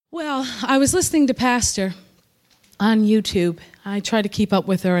Well, I was listening to Pastor on YouTube. I try to keep up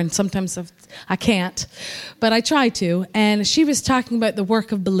with her, and sometimes I can't, but I try to. And she was talking about the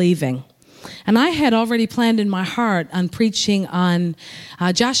work of believing. And I had already planned in my heart on preaching on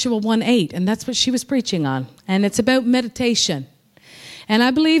Joshua 1:8, and that's what she was preaching on. And it's about meditation. And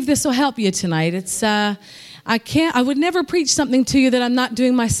I believe this will help you tonight. I would never preach something to you that I'm not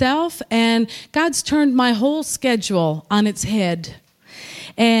doing myself, and God's turned my whole schedule on its head.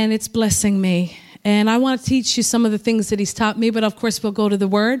 And it's blessing me. And I want to teach you some of the things that he's taught me, but of course we'll go to the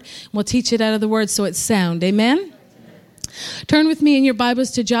Word. We'll teach it out of the Word so it's sound. Amen? Turn with me in your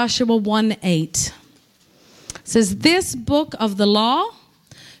Bibles to Joshua 1:8. It says, "This book of the law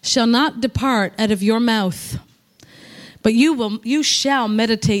shall not depart out of your mouth, but you shall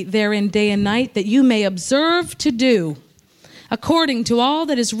meditate therein day and night, that you may observe to do according to all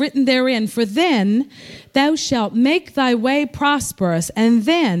that is written therein. For then thou shalt make thy way prosperous, and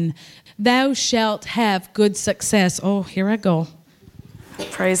then thou shalt have good success." Oh, here I go.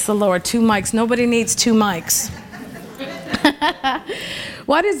 Praise the Lord. 2 mics. Nobody needs 2 mics.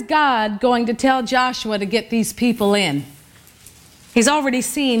 What is God going to tell Joshua to get these people in? He's already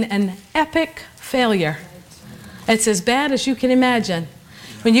seen an epic failure. It's as bad as you can imagine.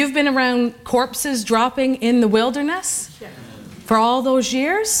 When you've been around corpses dropping in the wilderness for all those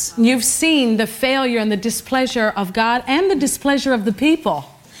years, you've seen the failure and the displeasure of God and the displeasure of the people.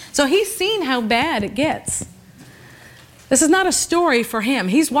 So he's seen how bad it gets. This is not a story for him.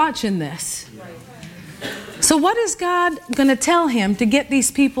 He's watching this. So what is God going to tell him to get these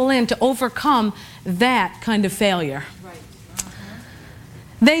people in to overcome that kind of failure?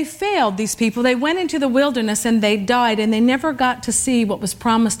 They failed, these people. They went into the wilderness and they died, and they never got to see what was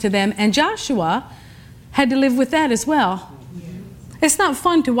promised to them. And Joshua had to live with that as well. It's not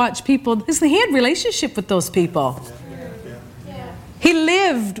fun to watch people. He had a relationship with those people. He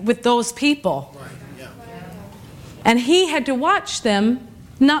lived with those people. And he had to watch them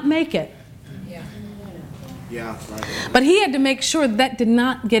not make it. But he had to make sure that did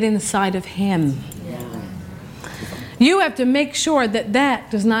not get inside of him. You have to make sure that that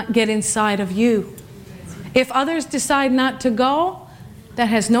does not get inside of you. If others decide not to go, that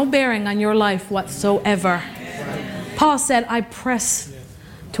has no bearing on your life whatsoever. Paul said, "I press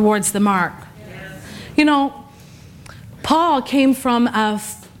towards the mark." You know, Paul came from I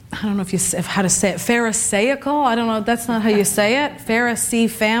don't know how to say it, Pharisaical. I don't know, that's not how you say it. Pharisee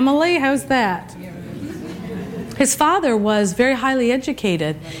family, how's that? His father was very highly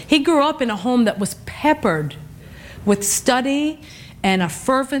educated. He grew up in a home that was peppered with study and a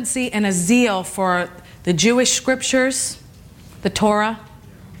fervency and a zeal for the Jewish scriptures, the Torah.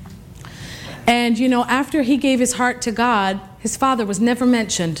 And, you know, after he gave his heart to God, his father was never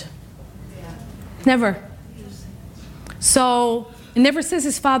mentioned. Never. So it never says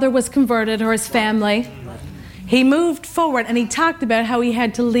his father was converted or his family. He moved forward and he talked about how he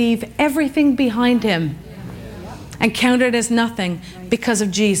had to leave everything behind him and count it as nothing because of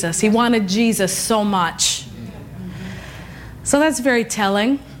Jesus. He wanted Jesus so much. So that's very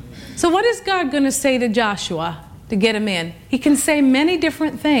telling. So what is God going to say to Joshua to get him in? He can say many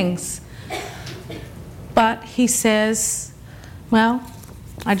different things. But he says, well,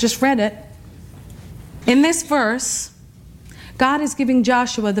 I just read it. In this verse, God is giving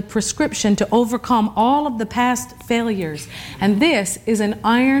Joshua the prescription to overcome all of the past failures. And this is an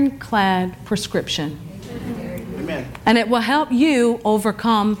ironclad prescription. Amen. And it will help you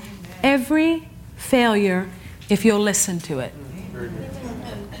overcome every failure if you'll listen to it.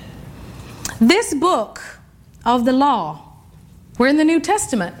 This book of the law, we're in the New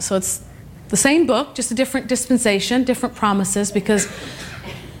Testament, so it's the same book, just a different dispensation, different promises, because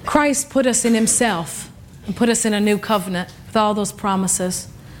Christ put us in himself and put us in a new covenant with all those promises.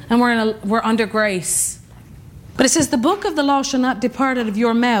 And we're under grace. But it says, "The book of the law shall not depart out of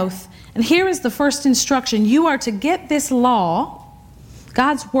your mouth." And here is the first instruction. You are to get this law,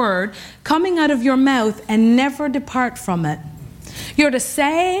 God's word, coming out of your mouth and never depart from it. You're to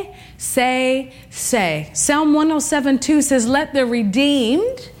say, say, say. Psalm 107:2 says, "Let the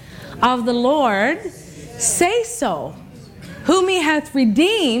redeemed of the Lord say so, whom he hath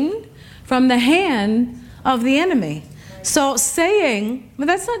redeemed from the hand of the enemy." So saying, but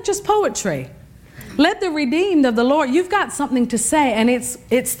that's not just poetry. Let the redeemed of the Lord, you've got something to say, and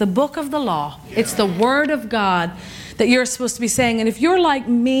it's the book of the law. It's the word of God that you're supposed to be saying. And if you're like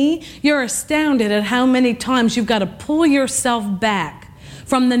me, you're astounded at how many times you've got to pull yourself back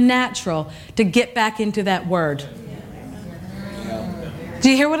from the natural to get back into that word. Do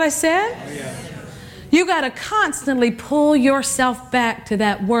you hear what I said? You got to constantly pull yourself back to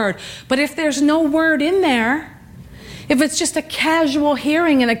that word. But if there's no word in there, if it's just a casual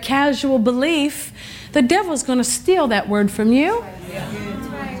hearing and a casual belief, the devil's going to steal that word from you.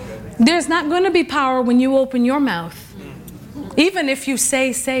 There's not going to be power when you open your mouth. Even if you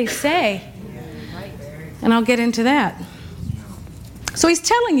say. And I'll get into that. So he's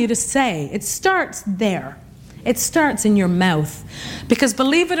telling you to say. It starts there. It starts in your mouth. Because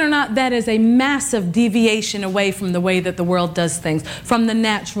believe it or not, that is a massive deviation away from the way that the world does things, from the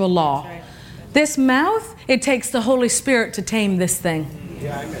natural law. This mouth, it takes the Holy Spirit to tame this thing.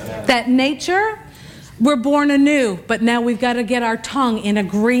 That nature, we're born anew, but now we've got to get our tongue in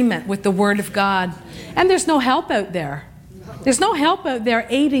agreement with the Word of God. And there's no help out there. There's no help out there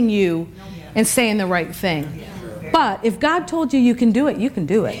aiding you in saying the right thing. But if God told you you can do it, you can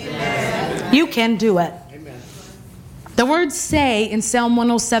do it. You can do it. The word say in Psalm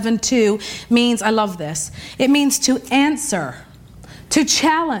 107:2 means, I love this, it means to answer, to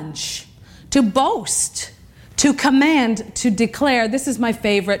challenge, to boast, to command, to declare. This is my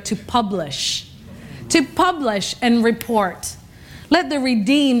favorite, to publish. To publish and report. Let the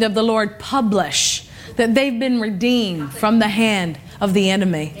redeemed of the Lord publish that they've been redeemed from the hand of the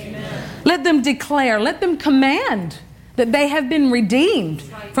enemy. Amen. Let them declare, let them command that they have been redeemed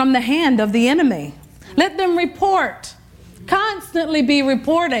from the hand of the enemy. Let them report, constantly be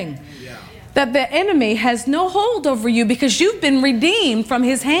reporting that the enemy has no hold over you because you've been redeemed from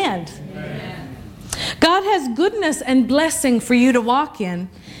his hand. Amen. God has goodness and blessing for you to walk in.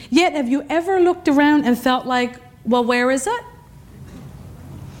 Yet have you ever looked around and felt like, well, where is it?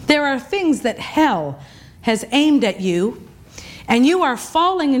 There are things that hell has aimed at you, and you are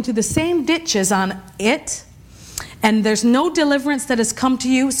falling into the same ditches on it, and there's no deliverance that has come to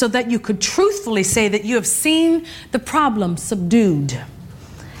you so that you could truthfully say that you have seen the problem subdued.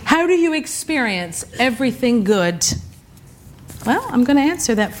 How do you experience everything good? Well, I'm going to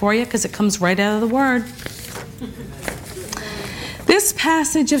answer that for you because it comes right out of the Word. This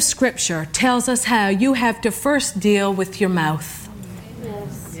passage of Scripture tells us how you have to first deal with your mouth.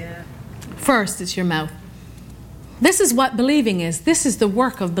 First, it's your mouth. This is what believing is. This is the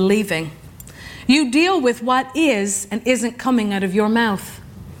work of believing. You deal with what is and isn't coming out of your mouth.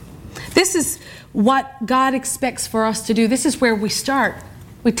 This is what God expects for us to do. This is where we start.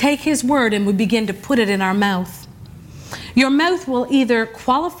 We take His Word and we begin to put it in our mouth. Your mouth will either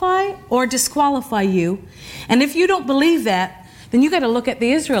qualify or disqualify you. And if you don't believe that, then you got to look at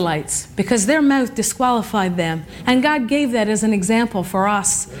the Israelites, because their mouth disqualified them. And God gave that as an example for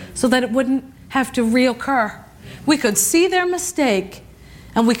us so that it wouldn't have to reoccur. We could see their mistake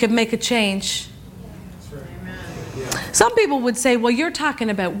and we could make a change. Some people would say, well, you're talking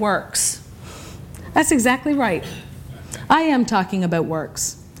about works. That's exactly right. I am talking about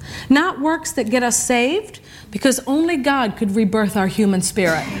works. Not works that get us saved, because only God could rebirth our human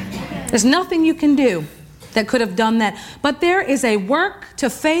spirit. There's nothing you can do that could have done that. But there is a work to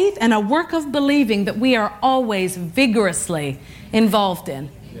faith and a work of believing that we are always vigorously involved in.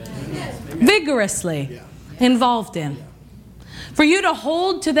 Vigorously involved in. For you to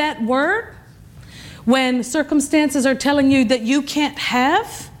hold to that word when circumstances are telling you that you can't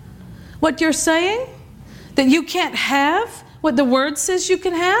have what you're saying, that you can't have what the word says you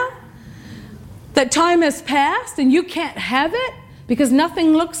can have, that time has passed and you can't have it because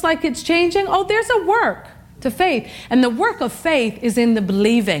nothing looks like it's changing. Oh, there's a work to faith. And the work of faith is in the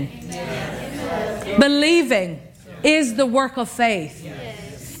believing. Yes. Believing is the work of faith.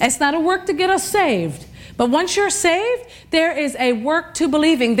 Yes. It's not a work to get us saved. But once you're saved, there is a work to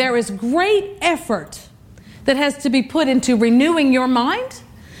believing. There is great effort that has to be put into renewing your mind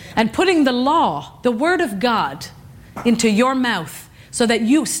and putting the law, the Word of God, into your mouth so that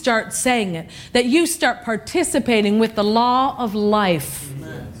you start saying it, that you start participating with the law of life,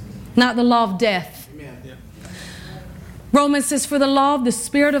 not the law of death. Romans says, for the law of the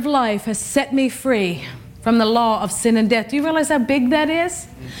Spirit of life has set me free from the law of sin and death. Do you realize how big that is?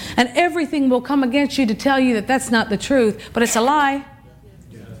 And everything will come against you to tell you that that's not the truth, but it's a lie.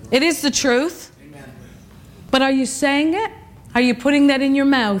 It is the truth. But are you saying it? Are you putting that in your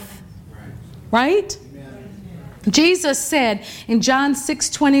mouth? Right? Jesus said in John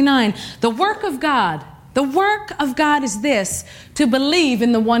 6:29, the work of God is this, to believe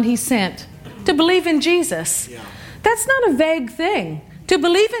in the one He sent. To believe in Jesus. That's not a vague thing. To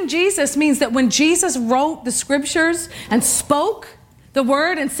believe in Jesus means that when Jesus wrote the scriptures and spoke the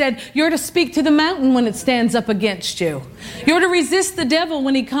word and said, you're to speak to the mountain when it stands up against you. You're to resist the devil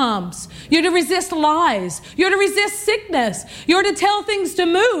when he comes. You're to resist lies. You're to resist sickness. You're to tell things to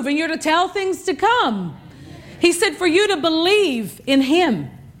move and you're to tell things to come. He said for you to believe in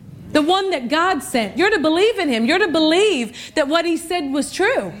Him, the one that God sent. You're to believe in Him. You're to believe that what He said was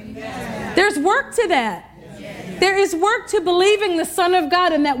true. There's work to that. There is work to believing the Son of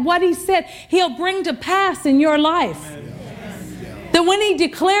God and that what He said, He'll bring to pass in your life. That when He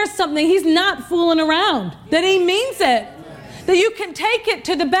declares something, He's not fooling around. That He means it. That you can take it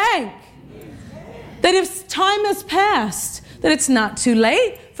to the bank. That if time has passed, that it's not too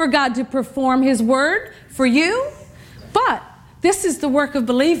late for God to perform His word for you. But this is the work of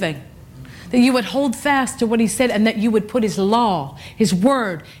believing. That you would hold fast to what He said and that you would put His law, His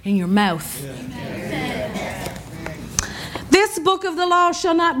word in your mouth. This book of the law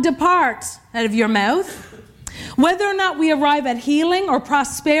shall not depart out of your mouth. Whether or not we arrive at healing or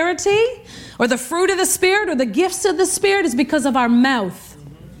prosperity or the fruit of the Spirit or the gifts of the Spirit is because of our mouth.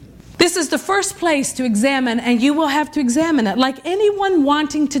 This is the first place to examine, and you will have to examine it. Like anyone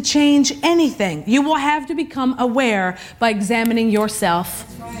wanting to change anything, you will have to become aware by examining yourself.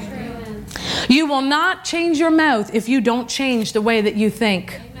 You will not change your mouth if you don't change the way that you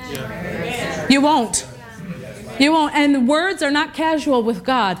think. You won't. You won't. And words are not casual with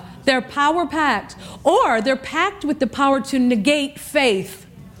God. They're power-packed. Or they're packed with the power to negate faith,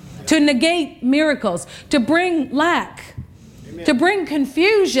 to negate miracles, to bring lack, to bring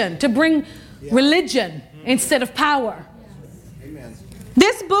confusion, to bring religion instead of power.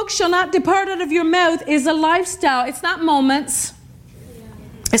 This book shall not depart out of your mouth is a lifestyle. It's not moments.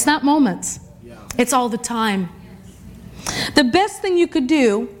 It's not moments. It's all the time. The best thing you could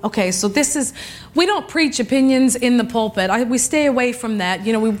do, okay, so this is, we don't preach opinions in the pulpit. We stay away from that.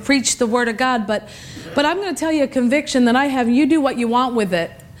 You know, we preach the Word of God, but I'm going to tell you a conviction that I have. You do what you want with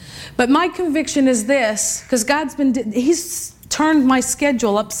it. But my conviction is this, because He's turned my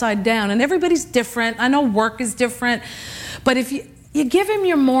schedule upside down, and everybody's different. I know work is different, but if you give Him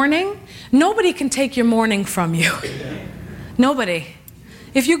your morning, nobody can take your morning from you. Nobody.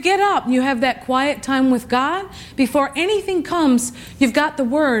 If you get up and you have that quiet time with God, before anything comes, you've got the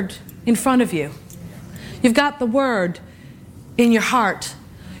Word in front of you. You've got the Word in your heart.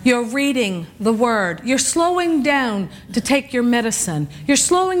 You're reading the Word. You're slowing down to take your medicine. You're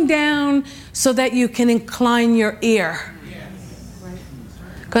slowing down so that you can incline your ear.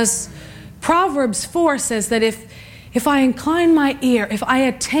 Because Proverbs 4 says that if I incline my ear, if I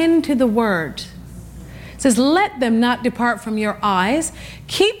attend to the Word, it says, let them not depart from your eyes.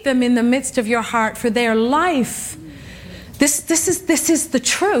 Keep them in the midst of your heart, for they are life. This is the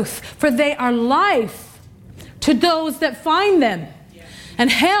truth. For they are life to those that find them,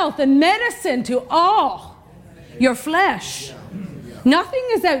 and health and medicine to all your flesh. Nothing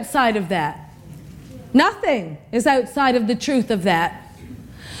is outside of that. Nothing is outside of the truth of that.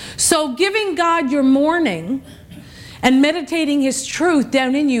 So giving God your morning and meditating His truth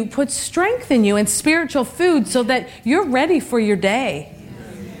down in you puts strength in you and spiritual food so that you're ready for your day.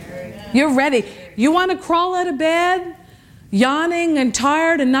 You're ready. You want to crawl out of bed, yawning and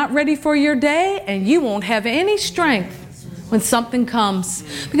tired and not ready for your day, and you won't have any strength when something comes.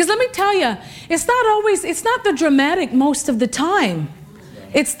 Because let me tell you, it's not the dramatic most of the time.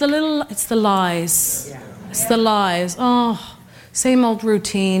 It's the lies. It's the lies. Oh, same old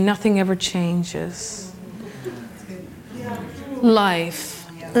routine. Nothing ever changes. Life.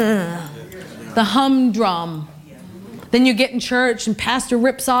 The humdrum. Then you get in church and pastor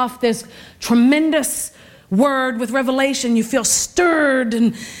rips off this tremendous word with revelation. You feel stirred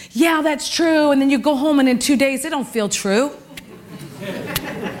and yeah, that's true. And then you go home and in 2 days it don't feel true.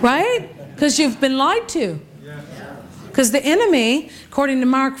 Right? Because you've been lied to. Because the enemy, according to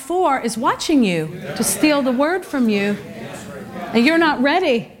Mark 4, is watching you to steal the word from you. And you're not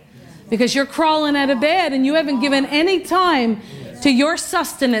ready. Because you're crawling out of bed and you haven't given any time to your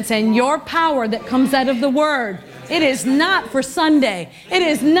sustenance and your power that comes out of the Word. It is not for Sunday. It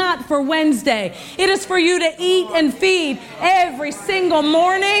is not for Wednesday. It is for you to eat and feed every single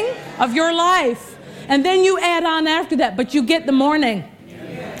morning of your life. And then you add on after that, but you get the morning.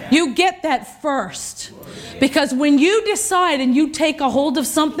 You get that first. Because when you decide and you take a hold of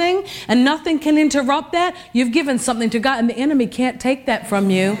something and nothing can interrupt that, you've given something to God and the enemy can't take that from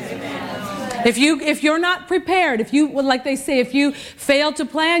you. If you're not prepared, like they say, if you fail to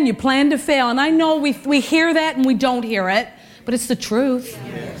plan, you plan to fail. And I know we hear that and we don't hear it, but it's the truth.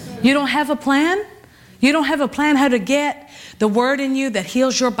 You don't have a plan? You don't have a plan how to get the word in you that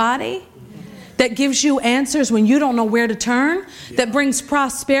heals your body? That gives you answers when you don't know where to turn? That brings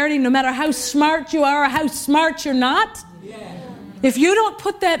prosperity no matter how smart you are or how smart you're not? If you don't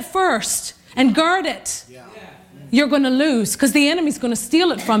put that first and guard it, you're going to lose because the enemy's going to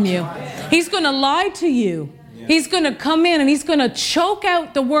steal it from you. He's going to lie to you. He's going to come in and he's going to choke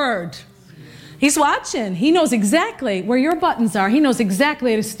out the word. He's watching. He knows exactly where your buttons are. He knows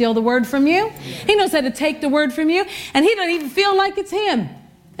exactly how to steal the word from you. He knows how to take the word from you. And he doesn't even feel like it's him.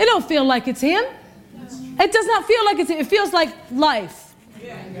 It don't feel like it's him. It does not feel like it feels like life.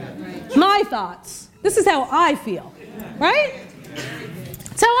 My thoughts. This is how I feel. Right?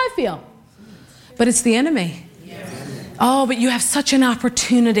 It's how I feel. But it's the enemy. Oh, but you have such an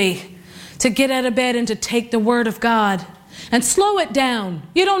opportunity to get out of bed and to take the Word of God and slow it down.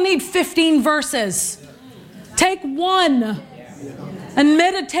 You don't need 15 verses. Take one and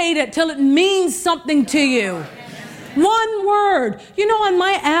meditate it till it means something to you. One word. You know, on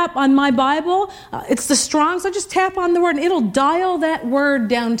my app, on my Bible, it's the Strong's. I just tap on the word and it'll dial that word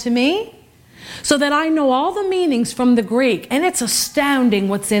down to me so that I know all the meanings from the Greek. And it's astounding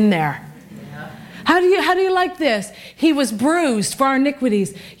what's in there. How do you like this? He was bruised for our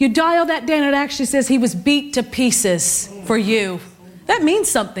iniquities. You dial that down, it actually says he was beat to pieces for you. That means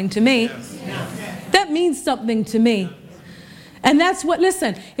something to me. That means something to me. And that's what,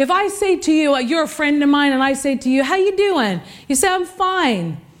 listen, if I say to you, you're a friend of mine, and I say to you, how you doing? You say, I'm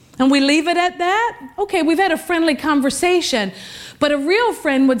fine. And we leave it at that? Okay, we've had a friendly conversation. But a real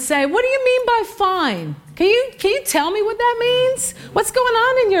friend would say, what do you mean by fine? Can you tell me what that means? What's going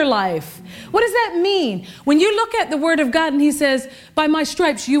on in your life? What does that mean? When you look at the Word of God and He says, by my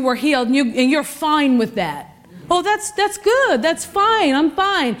stripes you were healed, and you're fine with that. Oh, that's good. That's fine. I'm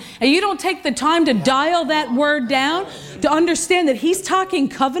fine. And you don't take the time to dial that word down to understand that He's talking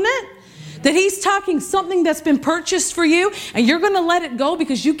covenant, that He's talking something that's been purchased for you, and you're going to let it go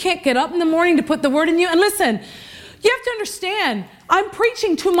because you can't get up in the morning to put the word in you. And listen, you have to understand, I'm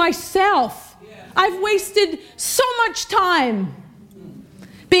preaching to myself. I've wasted so much time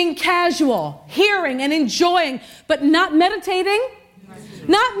being casual, hearing and enjoying, but not meditating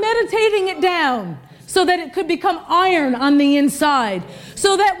it down so that it could become iron on the inside.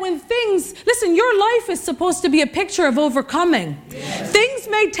 So that when things, listen, your life is supposed to be a picture of overcoming. Things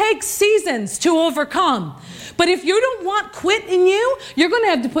may take seasons to overcome, but if you don't want quit in you, you're going to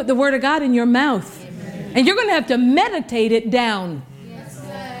have to put the Word of God in your mouth. And you're going to have to meditate it down.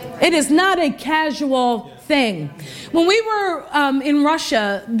 It is not a casual thing. When we were in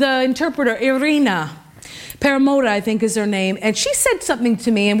Russia, the interpreter, Irina Paramoda, I think is her name, and she said something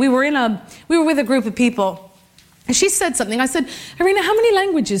to me, and we were with a group of people, and she said something. I said, Irina, how many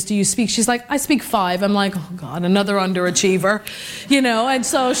languages do you speak? She's like, I speak 5. I'm like, oh God, another underachiever, and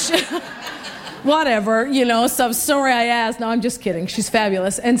so she, whatever, so sorry I asked. No, I'm just kidding. She's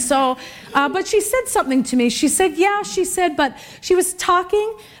fabulous. And so, but she said something to me. She said, but she was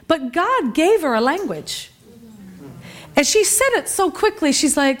talking, but God gave her a language. And she said it so quickly.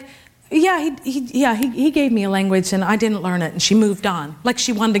 She's like, he gave me a language and I didn't learn it. And she moved on, like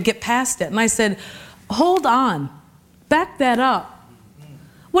she wanted to get past it. And I said, hold on, back that up.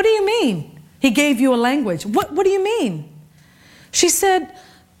 What do you mean? He gave you a language. What do you mean? She said,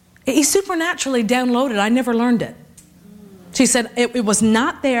 He supernaturally downloaded. I never learned it. She said, it was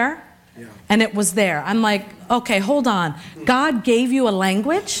not there, and it was there. I'm like, okay, hold on. God gave you a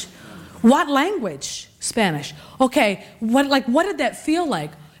language? What language? Spanish. Okay, what did that feel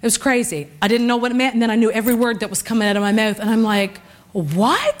like? It was crazy. I didn't know what it meant, and then I knew every word that was coming out of my mouth, and I'm like,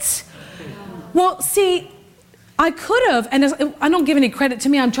 what? Well, see, I could have, and I don't give any credit to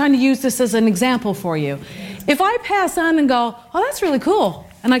me. I'm trying to use this as an example for you. If I pass on and go, oh, that's really cool,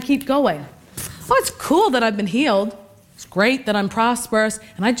 and I keep going. Oh, it's cool that I've been healed. It's great that I'm prosperous,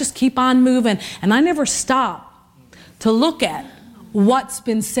 and I just keep on moving, and I never stop to look at what's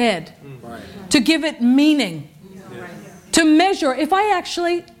been said, to give it meaning, to measure if I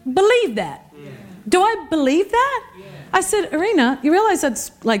actually believe that. Do I believe that? I said, Irina, you realize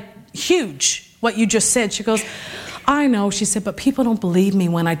that's like huge, what you just said. She goes, I know. She said, but people don't believe me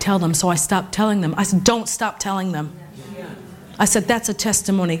when I tell them, so I stopped telling them. I said, don't stop telling them. I said, that's a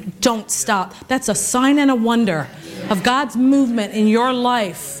testimony. Don't stop. That's a sign and a wonder of God's movement in your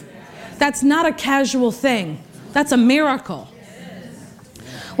life. That's not a casual thing. That's a miracle.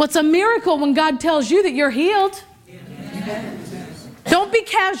 Well, it's a miracle when God tells you that you're healed. Don't be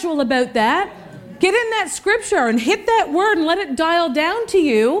casual about that. Get in that scripture and hit that word and let it dial down to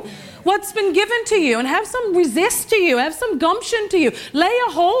you what's been given to you, and have some resist to you, have some gumption to you. Lay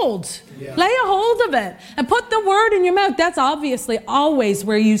a hold. Lay a hold of it and put the word in your mouth. That's obviously always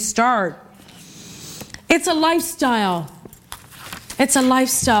where you start. It's a lifestyle. It's a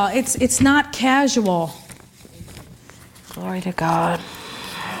lifestyle. It's not casual. Glory to God.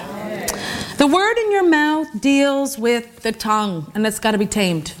 The word in your mouth deals with the tongue, and it's got to be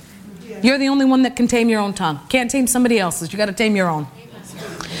tamed. You're the only one that can tame your own tongue. Can't tame somebody else's. You got to tame your own.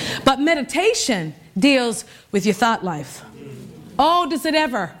 But meditation deals with your thought life. Oh, does it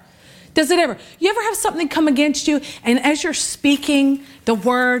ever? Does it ever? You ever have something come against you, and as you're speaking the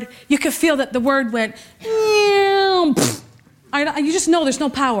word, you can feel that the word went, you just know there's no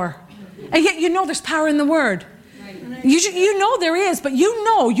power. And yet you know there's power in the word. You know there is, but you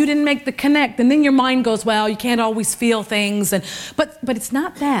know you didn't make the connect. And then your mind goes, well, you can't always feel things. But it's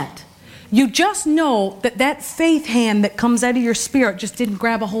not that. You just know that faith hand that comes out of your spirit just didn't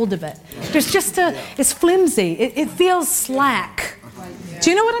grab a hold of it. There's just it's flimsy. It feels slack. Do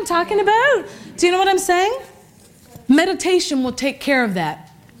you know what I'm talking about? Do you know what I'm saying? Meditation will take care of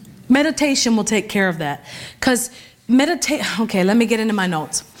that. Meditation will take care of that. Because okay, let me get into my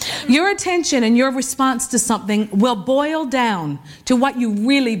notes. Your attention and your response to something will boil down to what you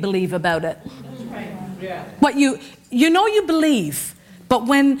really believe about it. What you know you believe, but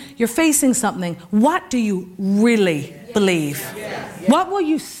when you're facing something, what do you really believe? What will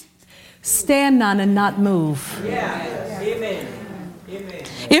you stand on and not move? Amen.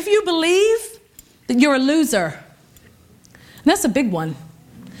 If you believe that you're a loser, and that's a big one,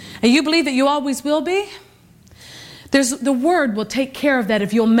 and you believe that you always will be, the word will take care of that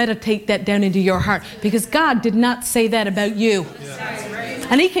if you'll meditate that down into your heart. Because God did not say that about you.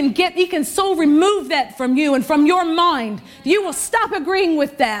 And He can so remove that from you and from your mind. You will stop agreeing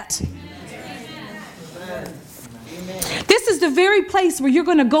with that. This is the very place where you're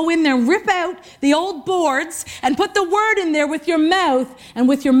going to go in there and rip out the old boards and put the word in there with your mouth and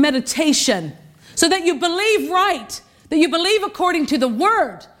with your meditation. So that you believe right. That you believe according to the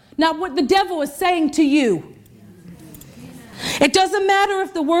word. Not what the devil is saying to you. It doesn't matter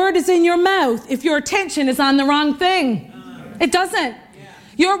if the word is in your mouth if your attention is on the wrong thing. It doesn't.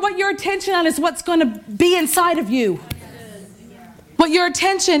 What your attention on is what's going to be inside of you. What your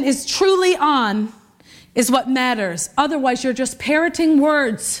attention is truly on is what matters. Otherwise, you're just parroting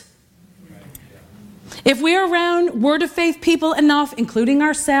words. If we're around Word of Faith people enough, including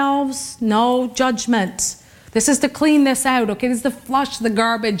ourselves, no judgment. This is to clean this out, okay? This is to flush the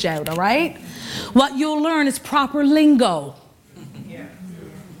garbage out, all right? What you'll learn is proper lingo.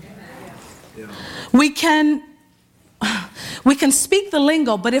 We can speak the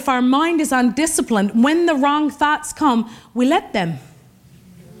lingo, but if our mind is undisciplined, when the wrong thoughts come, we let them.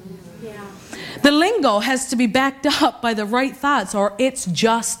 The lingo has to be backed up by the right thoughts, or it's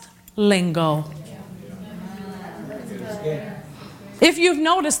just lingo. If you've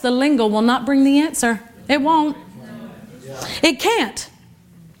noticed, the lingo will not bring the answer. It won't. It can't.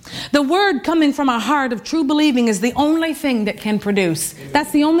 The word coming from a heart of true believing is the only thing that can produce.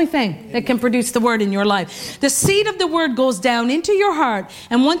 That's the only thing that can produce the word in your life. The seed of the word goes down into your heart,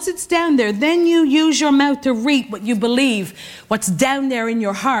 and once it's down there, then you use your mouth to reap what you believe, what's down there in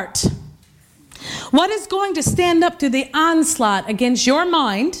your heart. What is going to stand up to the onslaught against your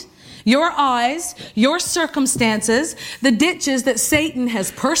mind, your eyes, your circumstances, the ditches that Satan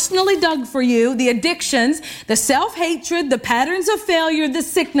has personally dug for you, the addictions, the self-hatred, the patterns of failure, the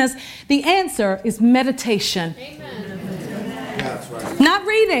sickness? The answer is meditation. Amen. That's right. Not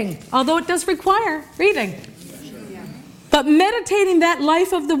reading, although it does require reading. But meditating that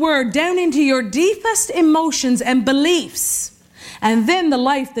life of the word down into your deepest emotions and beliefs. And then the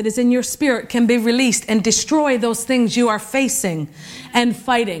life that is in your spirit can be released and destroy those things you are facing and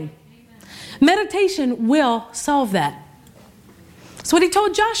fighting. Meditation will solve that. That's what He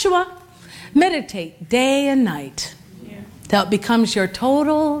told Joshua. Meditate day and night. Till it becomes your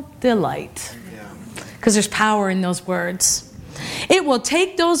total delight. Because there's power in those words. It will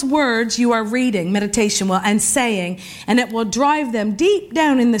take those words you are reading, meditation will, and saying, and it will drive them deep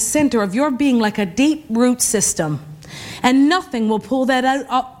down in the center of your being like a deep root system. And nothing will pull that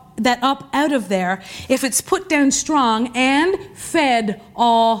up out of there if it's put down strong and fed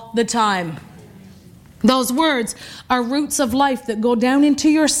all the time. Those words are roots of life that go down into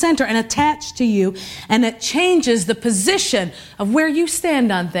your center and attach to you, and it changes the position of where you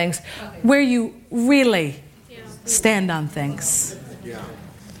stand on things, where you really stand on things.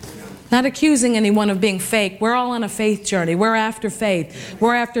 Not accusing anyone of being fake. We're all on a faith journey. We're after faith.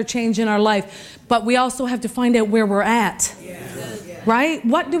 We're after change in our life. But we also have to find out where we're at. Right?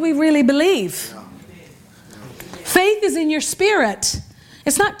 What do we really believe? Faith is in your spirit.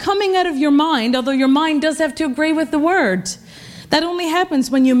 It's not coming out of your mind, although your mind does have to agree with the word. That only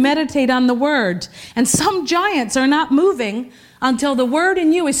happens when you meditate on the word. And some giants are not moving until the word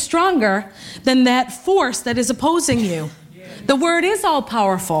in you is stronger than that force that is opposing you. The word is all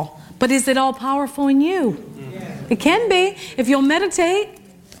powerful, but is it all powerful in you? It can be. If you'll meditate,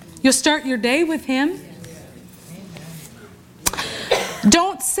 you'll start your day with Him.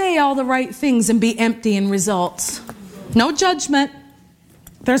 Don't say all the right things and be empty in results. No judgment.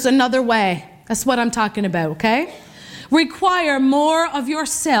 There's another way. That's what I'm talking about, okay? Require more of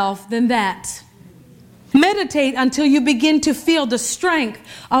yourself than that. Meditate until you begin to feel the strength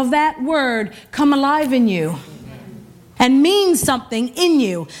of that word come alive in you. and means something in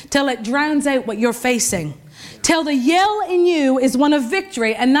you till it drowns out what you're facing. Till the yell in you is one of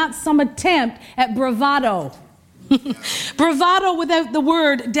victory and not some attempt at bravado. Bravado without the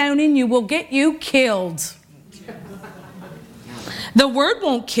word down in you will get you killed. The word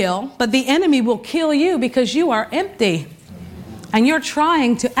won't kill, but the enemy will kill you because you are empty. And you're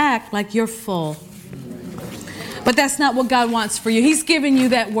trying to act like you're full. But that's not what God wants for you. He's given you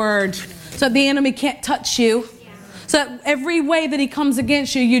that word so that the enemy can't touch you. So that every way that he comes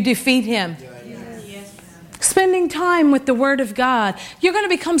against you, you defeat him. Spending time with the Word of God, you're going to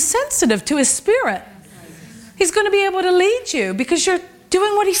become sensitive to His Spirit. He's going to be able to lead you because you're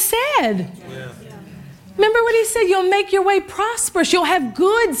doing what He said. Remember what He said? You'll make your way prosperous. You'll have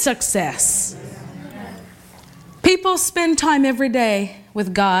good success. People spend time every day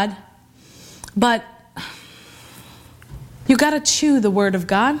with God, but you got to chew the Word of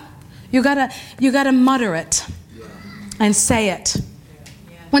God. You got to mutter it and say it.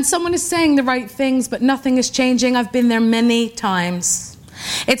 When someone is saying the right things but nothing is changing, I've been there many times.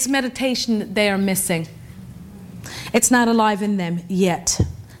 It's meditation that they are missing. It's not alive in them yet.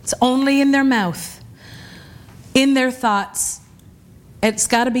 It's only in their mouth, in their thoughts. It's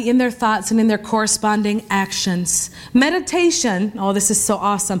got to be in their thoughts and in their corresponding actions. Meditation, oh, this is so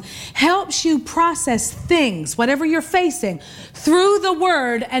awesome, helps you process things, whatever you're facing, through the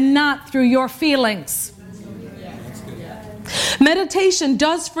Word and not through your feelings. Meditation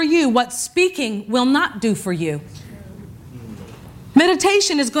does for you what speaking will not do for you.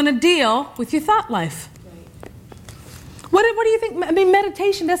 Meditation is going to deal with your thought life. What do you think? I mean,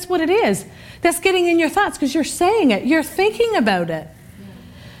 meditation, that's what it is. That's getting in your thoughts because you're saying it. You're thinking about it.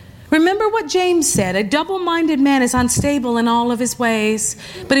 Remember what James said, a double-minded man is unstable in all of his ways.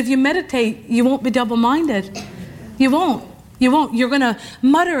 But if you meditate, you won't be double-minded. You won't. You won't. You're going to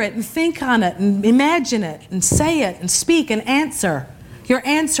mutter it and think on it and imagine it and say it and speak and answer. You're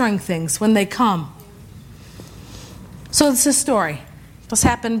answering things when they come. So it's a story. This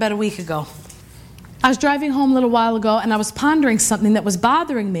happened about a week ago. I was driving home a little while ago and I was pondering something that was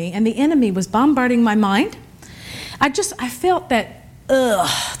bothering me and the enemy was bombarding my mind. I felt that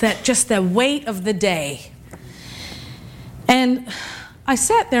the weight of the day. And I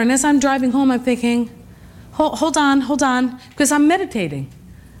sat there and as I'm driving home I'm thinking, hold on, because I'm meditating.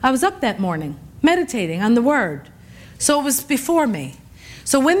 I was up that morning, meditating on the Word. So it was before me.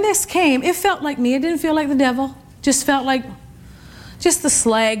 So when this came, it felt like me. It didn't feel like the devil. Just felt like just the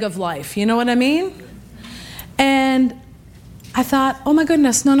slag of life. You know what I mean? And I thought, oh my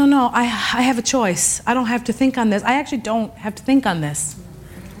goodness, no. I have a choice. I don't have to think on this. I actually don't have to think on this.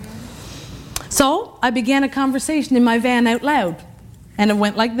 So I began a conversation in my van out loud. And it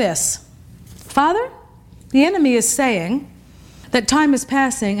went like this. Father, the enemy is saying that time is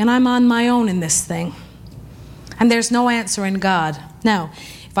passing and I'm on my own in this thing. And there's no answer in God. Now,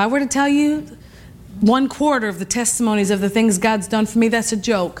 if I were to tell you 1/4 of the testimonies of the things God's done for me, that's a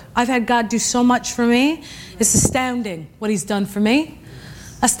joke. I've had God do so much for me. It's astounding what He's done for me.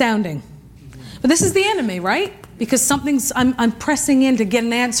 Astounding. But this is the enemy, right? Because I'm pressing in to get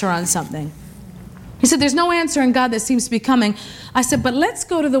an answer on something. He said, there's no answer in God that seems to be coming. I said, but let's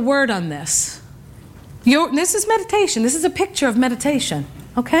go to the Word on this. This is meditation. This is a picture of meditation.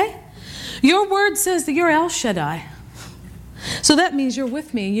 Okay? Your Word says that you're El Shaddai. So that means you're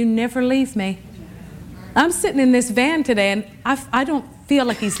with me. You never leave me. I'm sitting in this van today and I don't feel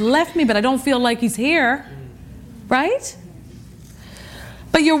like He's left me, but I don't feel like He's here. Right?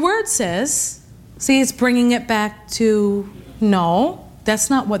 But your Word says, see, it's bringing it back to, no, that's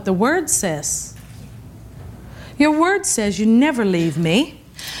not what the Word says. Your Word says you never leave me.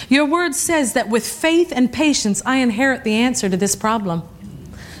 Your Word says that with faith and patience, I inherit the answer to this problem.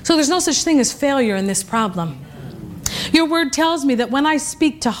 So there's no such thing as failure in this problem. Your Word tells me that when I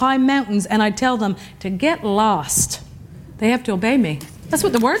speak to high mountains and I tell them to get lost, they have to obey me. That's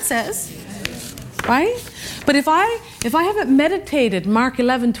what the Word says, right? But if I haven't meditated Mark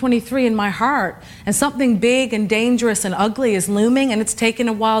 11:23 in my heart and something big and dangerous and ugly is looming and it's taken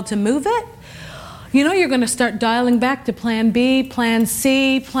a while to move it, you know you're going to start dialing back to plan B, plan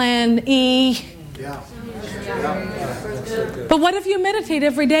C, plan E. Yeah. But what if you meditate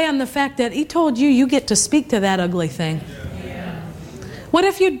every day on the fact that He told you you get to speak to that ugly thing? What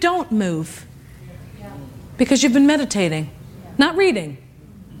if you don't move? Because you've been meditating. Not reading.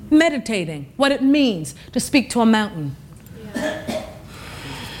 Meditating. What it means to speak to a mountain.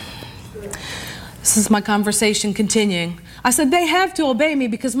 This is my conversation continuing. I said, they have to obey me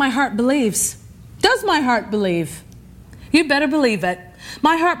because my heart believes. Does my heart believe? You better believe it.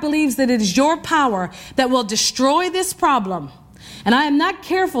 My heart believes that it is your power that will destroy this problem. and I am not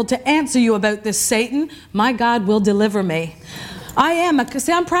careful to answer you about this, Satan, my God will deliver me. I'm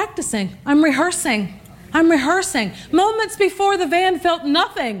practicing. I'm rehearsing. Moments before, the van felt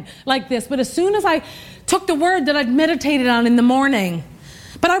nothing like this. But as soon as I took the word that I'd meditated on in the morning,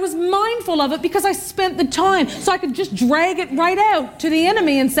 but I was mindful of it because I spent the time so I could just drag it right out to the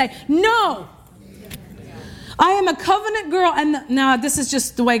enemy and say, no. I am a covenant girl, and now this is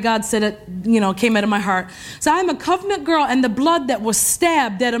just the way God said it, came out of my heart. So I am a covenant girl, and the blood that was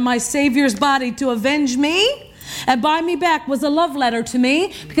stabbed out of my Savior's body to avenge me and buy me back was a love letter to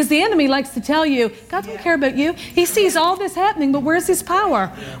me, because the enemy likes to tell you, God don't care about you. He sees all this happening, but where's his power?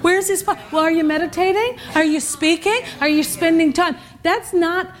 Where's his power? Well, are you meditating? Are you speaking? Are you spending time? That's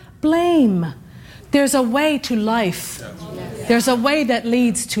not blame. There's a way to life. There's a way that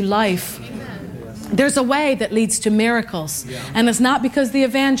leads to life. There's a way that leads to miracles. And it's not because the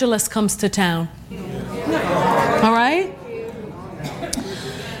evangelist comes to town. All right?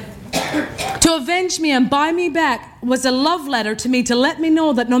 To avenge me and buy me back was a love letter to me, to let me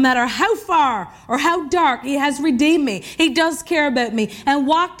know that no matter how far or how dark, he has redeemed me. He does care about me, and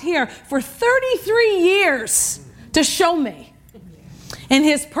walked here for 33 years to show me in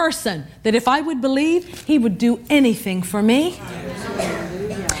his person that if I would believe, he would do anything for me.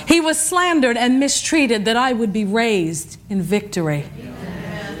 He was slandered and mistreated that I would be raised in victory.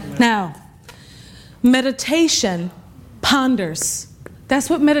 Now, meditation ponders. That's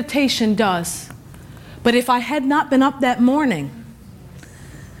what meditation does. But if I had not been up that morning,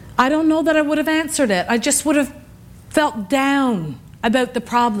 I don't know that I would have answered it. I just would have felt down about the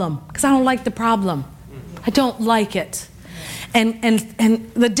problem, because I don't like the problem. I don't like it. And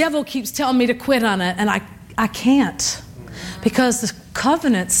the devil keeps telling me to quit on it, and I can't. Because the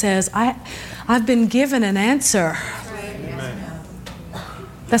covenant says, I've been given an answer.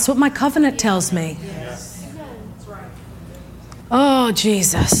 That's what my covenant tells me. Oh,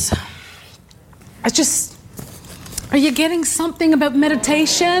 Jesus. Are you getting something about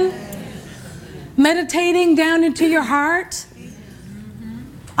meditation? Meditating down into your heart?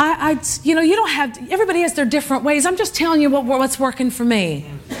 You don't have, everybody has their different ways. I'm just telling you what's working for me.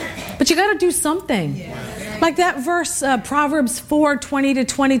 But you got to do something. Like that verse, Proverbs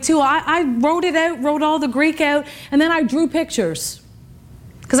 4:20-22. I wrote it out, wrote all the Greek out, and then I drew pictures.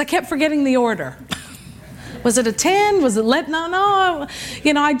 Because I kept forgetting the order. Was it a 10? Was it no?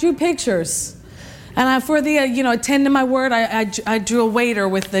 I drew pictures. And for the, 10 to my word, I drew a waiter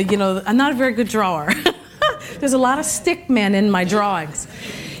with the, I'm not a very good drawer. There's a lot of stick men in my drawings.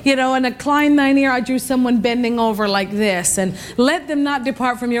 And a Klein 9 ear, I drew someone bending over like this. And let them not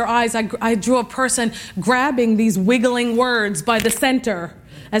depart from your eyes. I drew a person grabbing these wiggling words by the center,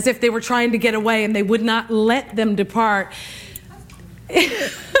 as if they were trying to get away, and they would not let them depart.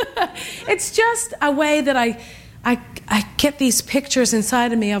 It's just a way that I get these pictures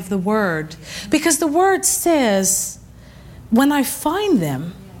inside of me of the Word. Because the Word says, when I find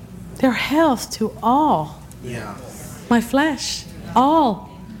them, they're health to all. Yeah. My flesh. All.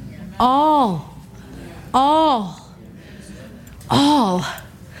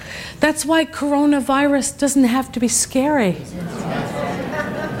 That's why coronavirus doesn't have to be scary.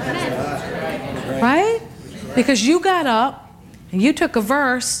 Right? Because you got up and you took a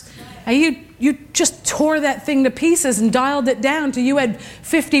verse and you just tore that thing to pieces and dialed it down till you had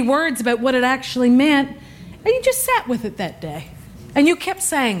 50 words about what it actually meant, and you just sat with it that day. And you kept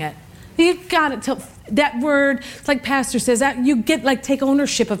saying it. You got it till that word, it's like Pastor says, that you take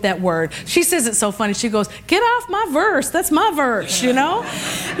ownership of that word. She says it so funny. She goes, "Get off my verse. That's my verse."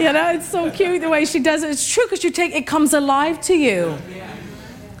 It's so cute the way she does it. It's true, because it comes alive to you.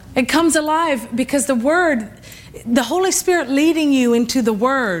 It comes alive because the Word, the Holy Spirit leading you into the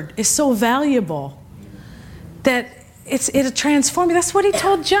Word is so valuable that it'll transform you. That's what he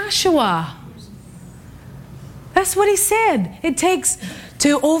told Joshua. That's what he said. It takes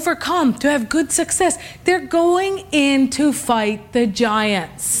to overcome, to have good success. They're going in to fight the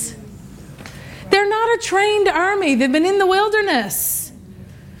giants. They're not a trained army. They've been in the wilderness.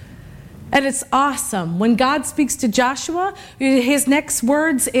 And it's awesome. When God speaks to Joshua, his next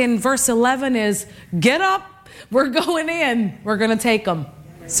words in verse 11 is, "Get up, we're going in, we're going to take them."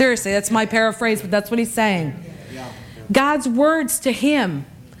 Seriously, that's my paraphrase, but that's what he's saying. God's words to him,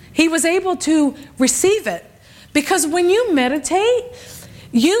 he was able to receive it. Because when you meditate,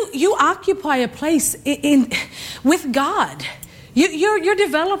 you occupy a place with God. You're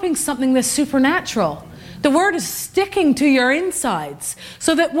developing something that's supernatural. The Word is sticking to your insides,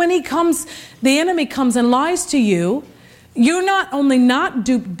 so that when the enemy comes and lies to you, you're not only not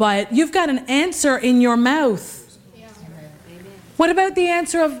duped by it, you've got an answer in your mouth. What about the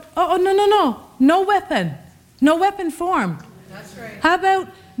answer of, no weapon formed. That's right. How about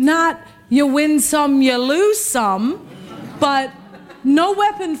not you win some, you lose some, but no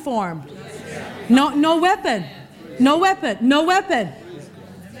weapon formed. No weapon. No weapon. No weapon.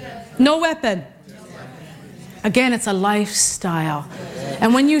 No weapon. Again, it's a lifestyle.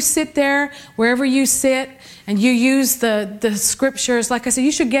 And when you sit there, wherever you sit, and you use the scriptures, like I said,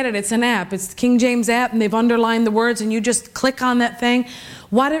 you should get it. It's an app. It's the King James app, and they've underlined the words, and you just click on that thing.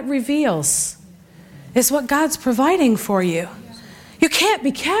 What it reveals is what God's providing for you. You can't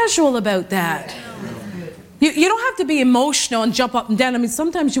be casual about that. You don't have to be emotional and jump up and down. I mean,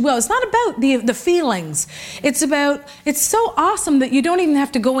 sometimes you will. It's not about the feelings. It's so awesome that you don't even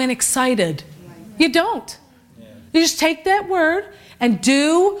have to go in excited. You don't. You just take that word and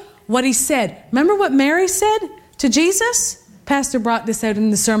do what he said. Remember what Mary said to Jesus? Pastor brought this out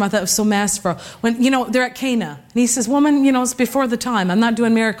in the sermon. I thought it was so masterful. When, they're at Cana. And he says, woman, it's before the time. I'm not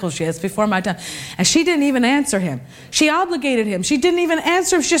doing miracles yet. It's before my time. And she didn't even answer him. She obligated him. She didn't even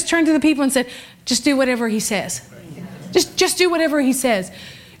answer him. She just turned to the people and said, just do whatever he says. Just do whatever he says.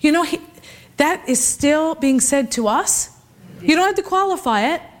 That is still being said to us. You don't have to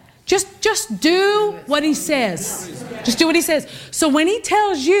qualify it. Just do what he says. Just do what he says. So when he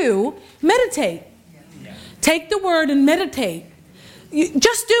tells you, meditate. Take the word and meditate.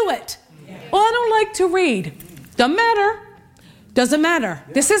 Just do it. Well, I don't like to read. Doesn't matter. Doesn't matter.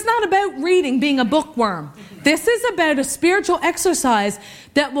 This is not about reading, being a bookworm. This is about a spiritual exercise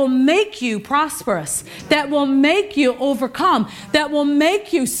that will make you prosperous, that will make you overcome, that will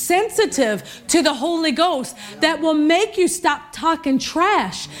make you sensitive to the Holy Ghost, that will make you stop talking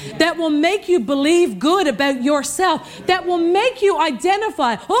trash, that will make you believe good about yourself, that will make you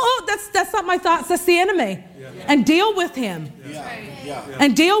identify, that's not my thoughts, that's the enemy, and deal with him.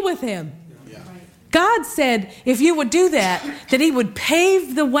 And deal with him. God said if you would do that he would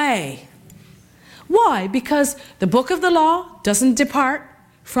pave the way. Why? Because the book of the law doesn't depart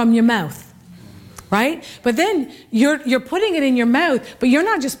from your mouth. Right? But then you're putting it in your mouth, but you're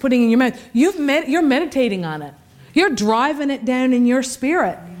not just putting it in your mouth. You're meditating on it. You're driving it down in your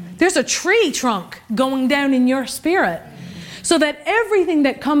spirit. There's a tree trunk going down in your spirit. So that everything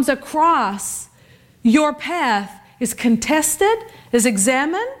that comes across your path is contested, is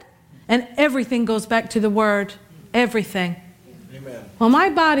examined, and everything goes back to the Word. Everything. Amen. Well, my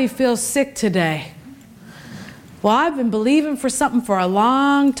body feels sick today. Well, I've been believing for something for a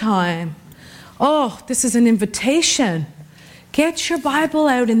long time. Oh, this is an invitation. Get your Bible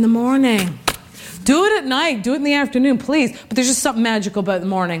out in the morning. Do it at night. Do it in the afternoon, please. But there's just something magical about the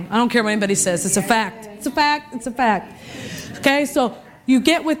morning. I don't care what anybody says. It's a fact. It's a fact. It's a fact. Okay, so you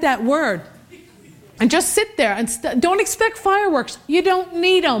get with that Word. And just sit there and don't expect fireworks. You don't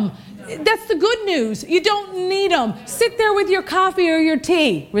need them. That's the good news. You don't need them. Sit there with your coffee or your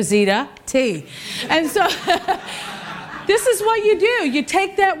tea. Rosita, tea. And so this is what you do. You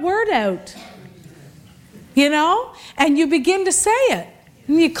take that word out, and you begin to say it.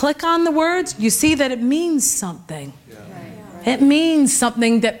 And you click on the words. You see that it means something. It means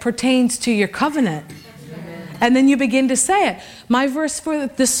something that pertains to your covenant. And then you begin to say it. My verse for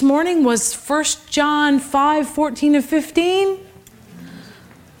this morning was 1 John 5, 14 and 15.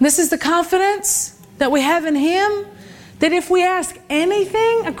 This is the confidence that we have in Him, that if we ask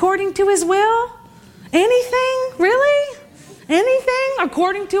anything according to His will, anything, really? Anything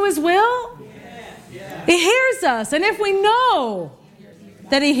according to His will, He hears us. And if we know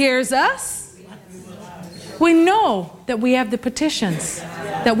that He hears us, we know that we have the petitions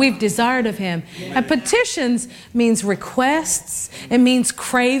that we've desired of Him. And petitions means requests. It means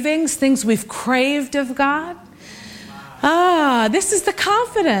cravings, things we've craved of God. This is the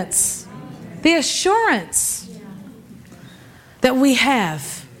confidence, the assurance that we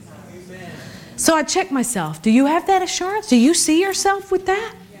have. So I check myself. Do you have that assurance? Do you see yourself with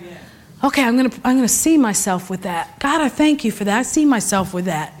that? Okay, I'm gonna see myself with that. God, I thank you for that. I see myself with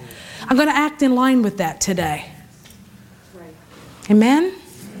that. I'm going to act in line with that today. Amen?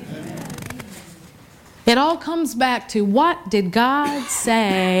 It all comes back to, what did God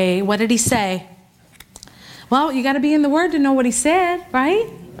say? What did He say? Well, you got to be in the Word to know what He said, right?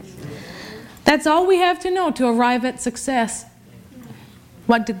 That's all we have to know to arrive at success.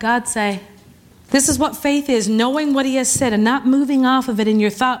 What did God say? This is what faith is, knowing what He has said and not moving off of it in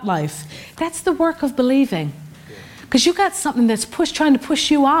your thought life. That's the work of believing. Because you got something that's trying to push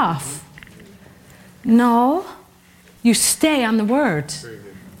you off. No, you stay on the Word,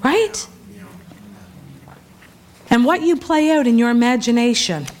 right? And what you play out in your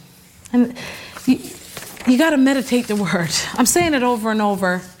imagination, and you got to meditate the Word. I'm saying it over and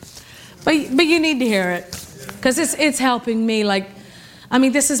over, but you need to hear it because it's helping me.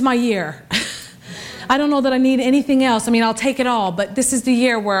 This is my year. I don't know that I need anything else. I mean, I'll take it all, but this is the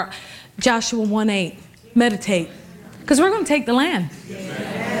year where Joshua 1:8, meditate. Because we're going to take the land.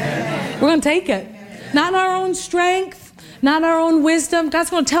 We're going to take it. Not in our own strength, not in our own wisdom. God's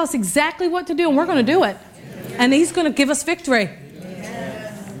going to tell us exactly what to do, and we're going to do it. And He's going to give us victory.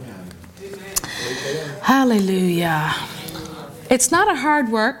 Hallelujah. It's not a hard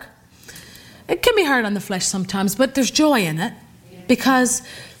work. It can be hard on the flesh sometimes, but there's joy in it. Because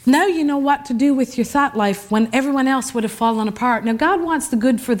now you know what to do with your thought life when everyone else would have fallen apart. Now God wants the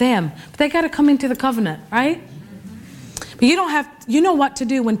good for them, but they got to come into the covenant, right? But you know what to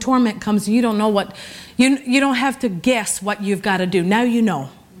do when torment comes, and you don't know what, you don't have to guess what you've got to do. Now you know.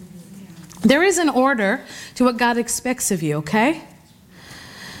 There is an order to what God expects of you, okay?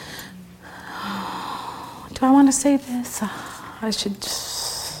 Do I want to say this? I should.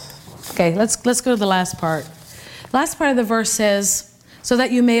 Okay, let's go to the last part. Last part of the verse says, so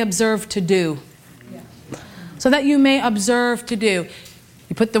that you may observe to do. So that you may observe to do.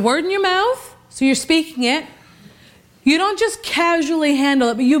 You put the word in your mouth, so you're speaking it. You don't just casually handle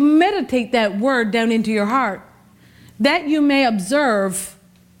it, but you meditate that word down into your heart. That you may observe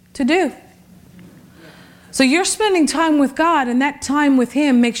to do. So you're spending time with God, and that time with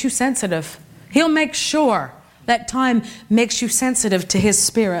Him makes you sensitive. He'll make sure that time makes you sensitive to His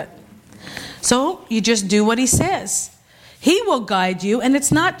Spirit. So you just do what He says. He will guide you, and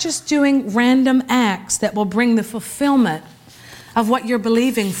it's not just doing random acts that will bring the fulfillment of what you're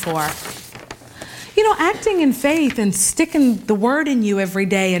believing for. You know, acting in faith and sticking the word in you every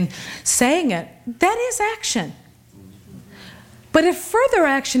day and saying it, that is action. But if further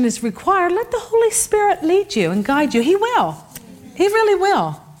action is required, let the Holy Spirit lead you and guide you. He will. He really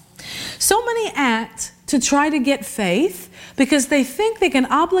will. So many act to try to get faith because they think they can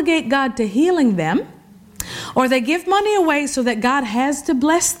obligate God to healing them, or they give money away so that God has to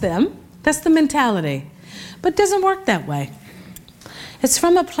bless them. That's the mentality. But it doesn't work that way. It's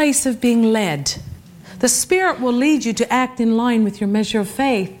from a place of being led. The Spirit will lead you to act in line with your measure of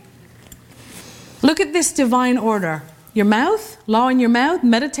faith. Look at this divine order. Your mouth, law in your mouth,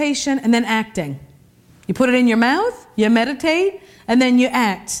 meditation, and then acting. You put it in your mouth, you meditate, and then you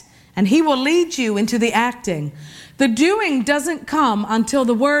act. And He will lead you into the acting. The doing doesn't come until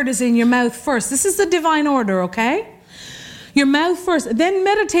the word is in your mouth first. This is the divine order, okay? Your mouth first, then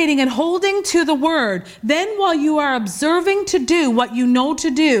meditating and holding to the word. Then while you are observing to do what you know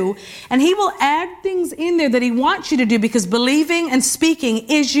to do, and He will add things in there that He wants you to do, because believing and speaking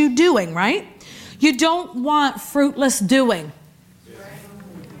is you doing, right? You don't want fruitless doing.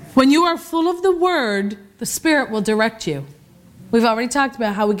 When you are full of the word, the Spirit will direct you. We've already talked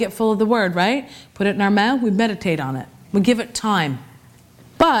about how we get full of the word, right? Put it in our mouth, we meditate on it. We give it time.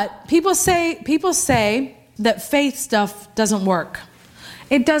 But people say that faith stuff doesn't work.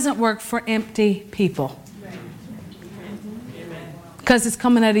 It doesn't work for empty people. Because it's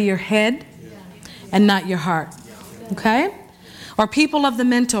coming out of your head and not your heart. Okay? Or people of the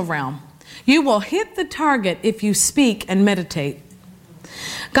mental realm. You will hit the target if you speak and meditate.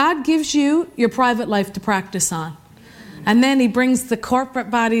 God gives you your private life to practice on. And then He brings the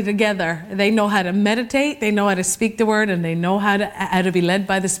corporate body together. They know how to meditate, they know how to speak the word, and they know how to be led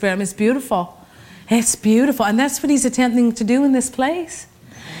by the Spirit. I mean, it's beautiful. It's beautiful. And that's what He's attempting to do in this place.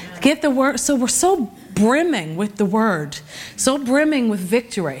 Get the word. So we're so brimming with the word. So brimming with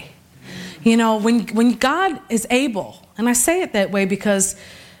victory. You know, when God is able, and I say it that way because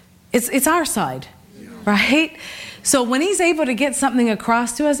it's our side, right? So when He's able to get something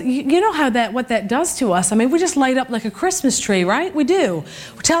across to us, you know what that does to us. I mean, we just light up like a Christmas tree, right? We do.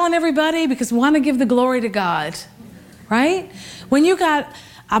 We're telling everybody because we want to give the glory to God, right? When you got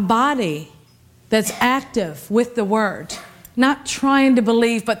a body that's active with the word, not trying to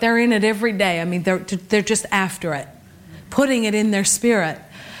believe, but they're in it every day. I mean, they're just after it, putting it in their spirit.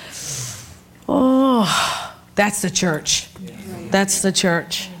 Oh, that's the church. That's the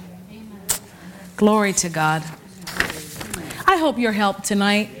church. Glory to God. I hope you're helped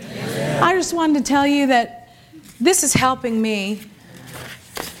tonight. I just wanted to tell you that this is helping me.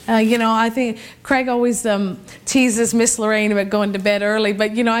 I think Craig always teases Miss Lorraine about going to bed early.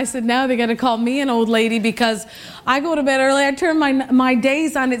 But, I said, now they're going to call me an old lady because I go to bed early. I turn my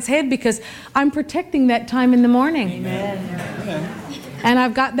days on its head because I'm protecting that time in the morning. Amen. And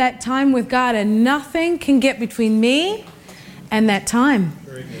I've got that time with God, and nothing can get between me and that time.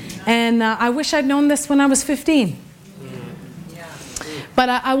 And I wish I'd known this when I was 15. But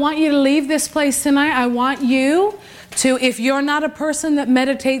I want you to leave this place tonight. I want you to, if you're not a person that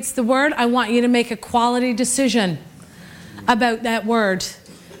meditates the word, I want you to make a quality decision about that word.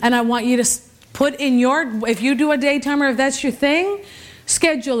 And I want you to put in if you do a daytimer, if that's your thing,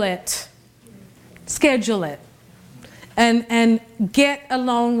 schedule it. schedule it. And get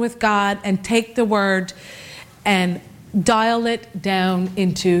alone with God and take the word and dial it down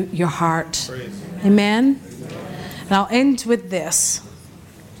into your heart. Amen? And I'll end with this.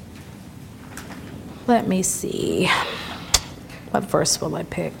 Let me see. What verse will I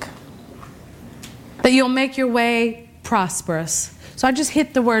pick? That you'll make your way prosperous. So I just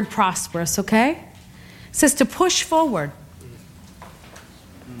hit the word prosperous, okay? It says to push forward,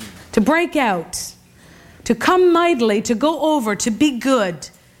 to break out, to come mightily, to go over, to be good,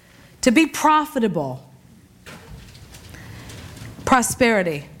 to be profitable,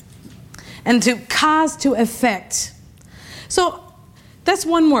 prosperity, and to cause to effect. So that's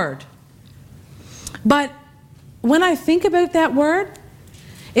one word. But when I think about that word,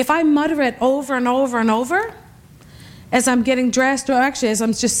 if I mutter it over and over and over, as I'm getting dressed, or actually as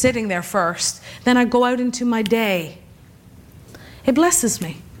I'm just sitting there first, then I go out into my day, it blesses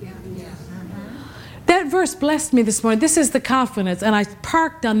me. That verse blessed me this morning. This is the confidence, and I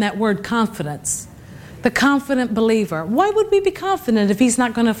parked on that word confidence. The confident believer. Why would we be confident if he's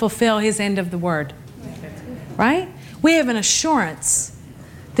not going to fulfill his end of the word? Right? We have an assurance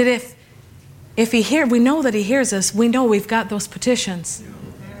that if he hears, we know that he hears us. We know we've got those petitions.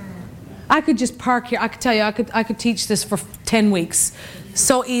 I could just park here. I could tell you, I could teach this for 10 weeks.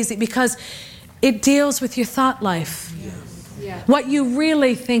 So easy, because it deals with your thought life. What you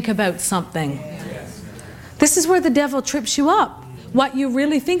really think about something. This is where the devil trips you up. What you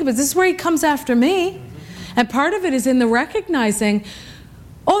really think about. This is where he comes after me. And part of it is in the recognizing,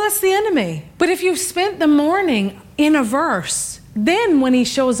 oh, that's the enemy. But if you've spent the morning in a verse, then when he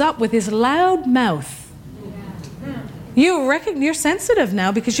shows up with his loud mouth, you're sensitive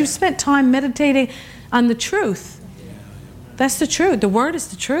now because you've spent time meditating on the truth. That's the truth. The word is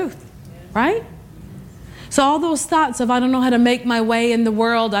the truth, right? So all those thoughts of, I don't know how to make my way in the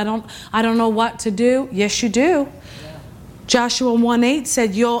world, I don't know what to do. Yes, you do. Joshua 1:8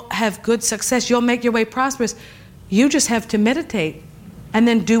 said you'll have good success. You'll make your way prosperous. You just have to meditate and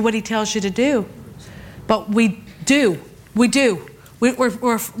then do what he tells you to do. But we do. We're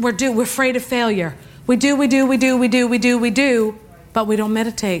afraid of failure. We do, but we don't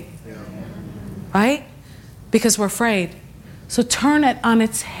meditate. Right? Because we're afraid. So turn it on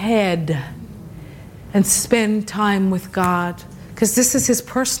its head and spend time with God. Because this is his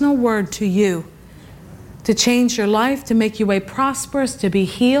personal word to you. To change your life, to make your way prosperous, to be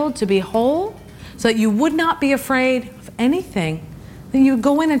healed, to be whole, so that you would not be afraid of anything. Then you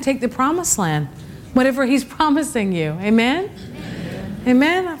go in and take the promised land, whatever he's promising you. Amen?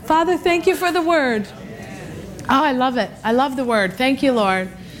 Amen. Father, thank you for the word. Oh, I love it. I love the word. Thank you, Lord.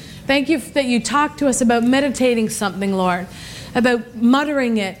 Thank you that you talk to us about meditating something, Lord. About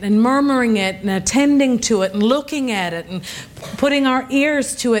muttering it and murmuring it and attending to it and looking at it and putting our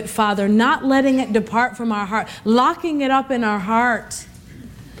ears to it, Father, not letting it depart from our heart, locking it up in our heart.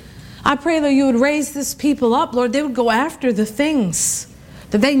 I pray that you would raise this people up, Lord. They would go after the things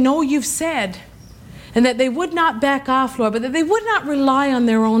that they know you've said, and that they would not back off, Lord, but that they would not rely on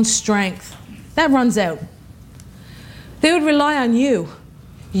their own strength. That runs out. They would rely on you,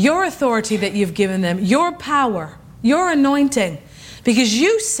 your authority that you've given them, your power, your anointing, because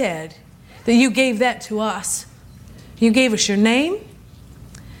you said that you gave that to us. You gave us your name.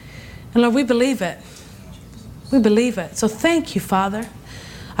 And Lord, we believe it. We believe it. So thank you, Father.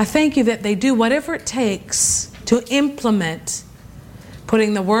 I thank you that they do whatever it takes to implement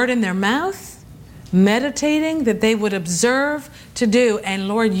putting the word in their mouth, meditating, that they would observe to do. And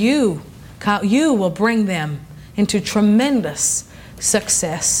Lord, you will bring them into tremendous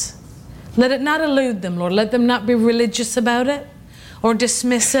success. Let it not elude them, Lord. Let them not be religious about it or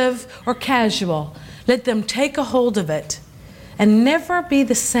dismissive or casual. Let them take a hold of it and never be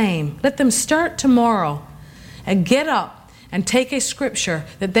the same. Let them start tomorrow and get up and take a scripture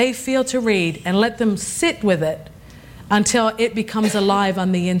that they feel to read and let them sit with it until it becomes alive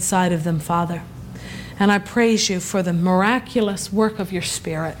on the inside of them, Father. And I praise you for the miraculous work of your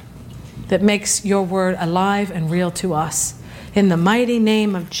Spirit that makes your word alive and real to us. In the mighty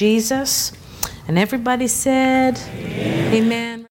name of Jesus. And everybody said, Amen. Amen.